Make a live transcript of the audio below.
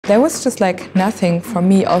There was just like nothing for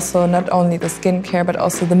me, also not only the skincare, but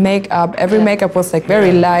also the makeup. Every makeup was like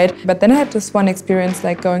very light. But then I had this one experience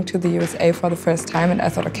like going to the USA for the first time, and I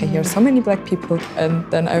thought, okay, here are so many black people. And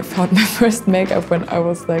then I found my first makeup when I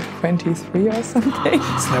was like 23 or something.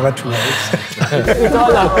 It's never too late. It's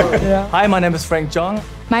all up. Yeah. Hi, my name is Frank Jong.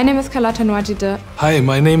 My name is Carlotta Nwajide. Hi,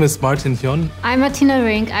 my name is Martin Thion. I'm Martina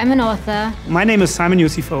Rink, I'm an author. My name is Simon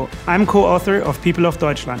Yusifo. I'm co-author of People of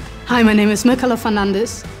Deutschland. Hi, my name is Milka Loff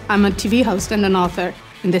Fernandes. I'm a TV host and an author,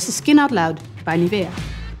 and this is SkinOutLoud by NIVEA.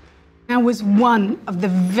 I was one of the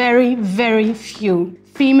very, very few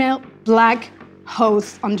female black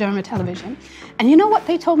hosts on German television. And you know what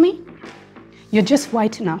they told me? You're just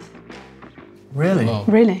white enough. Really? Wow.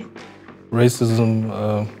 Really.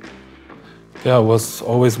 Racism was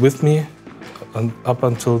always with me up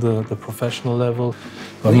until the professional level.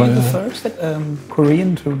 Were you the first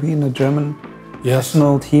Korean to be in a German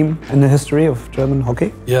national team in the history of German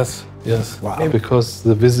hockey? Yes, yes. Wow. Because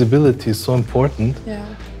the visibility is so important.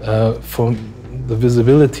 Yeah. For the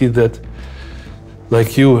visibility that,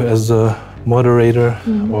 like you as a moderator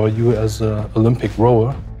or you as an Olympic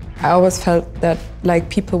rower, I always felt that like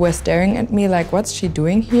people were staring at me like, what's she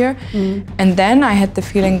doing here? And then I had the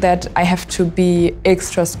feeling that I have to be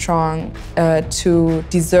extra strong to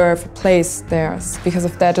deserve a place there. Because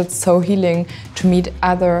of that, it's so healing to meet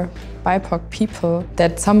other BIPOC people,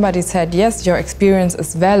 that somebody said, yes, your experience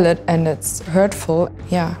is valid and it's hurtful,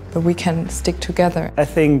 yeah, but we can stick together. I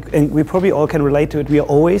think, and we probably all can relate to it, we are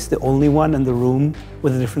always the only one in the room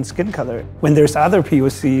with a different skin color. When there's other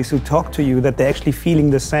POCs who talk to you, that they're actually feeling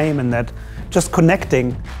the same, and that just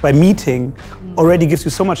connecting by meeting already gives you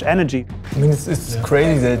so much energy. I mean, it's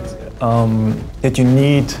crazy that, that you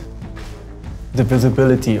need the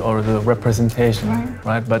visibility or the representation,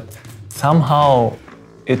 right? But somehow,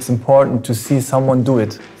 it's important to see someone do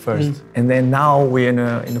it first. And then now we're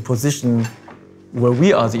in a position where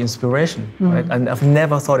we are the inspiration, right? And I've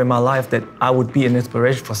never thought in my life that I would be an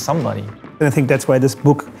inspiration for somebody. And I think that's why this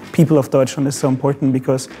book, People of Deutschland, is so important,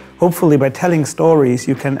 because hopefully by telling stories,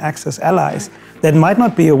 you can access allies that might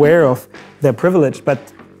not be aware of their privilege,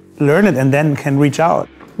 but learn it and then can reach out.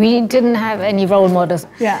 We didn't have any role models.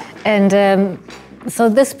 Yeah. And so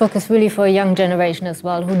this book is really for a young generation as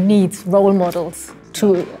well, who needs role models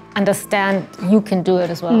to understand you can do it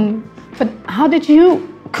as well. But how did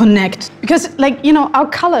you connect? Because, like, you know, our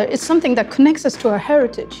color is something that connects us to our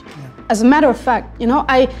heritage. As a matter of fact, you know,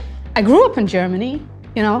 I grew up in Germany,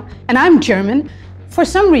 you know, and I'm German. For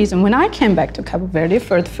some reason, when I came back to Cabo Verde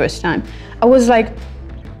for the first time, I was like,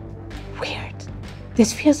 weird.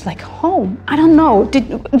 This feels like home. I don't know.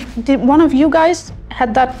 Did one of you guys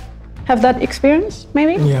have that experience,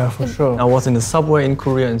 maybe? Yeah, for sure. I was in the subway in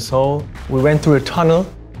Korea, in Seoul. We went through a tunnel,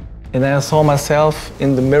 and then I saw myself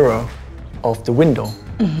in the mirror of the window.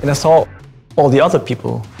 And I saw all the other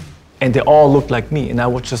people, and they all looked like me, and I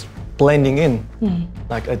was just blending in.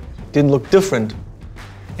 Like I didn't look different.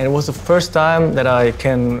 And it was the first time that I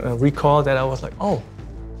can recall that I was like, oh,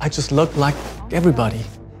 I just look like everybody.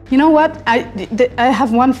 You know what? I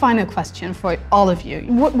have one final question for all of you.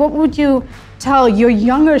 What would you tell your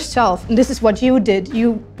younger self? And this is what you did.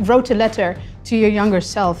 You wrote a letter to your younger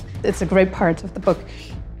self. It's a great part of the book.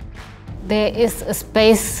 There is a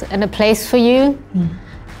space and a place for you,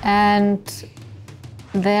 and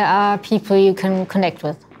there are people you can connect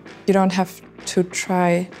with. You don't have to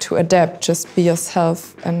try to adapt, just be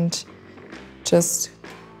yourself and just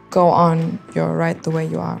go on. You're right the way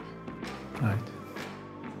you are. Right.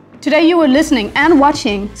 Today you were listening and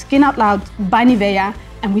watching Skin Out Loud by NIVEA,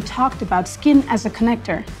 and we talked about skin as a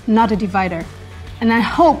connector, not a divider. And I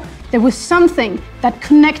hope there was something that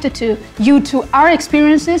connected to you to our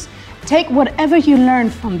experiences. Take whatever you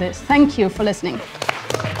learned from this. Thank you for listening.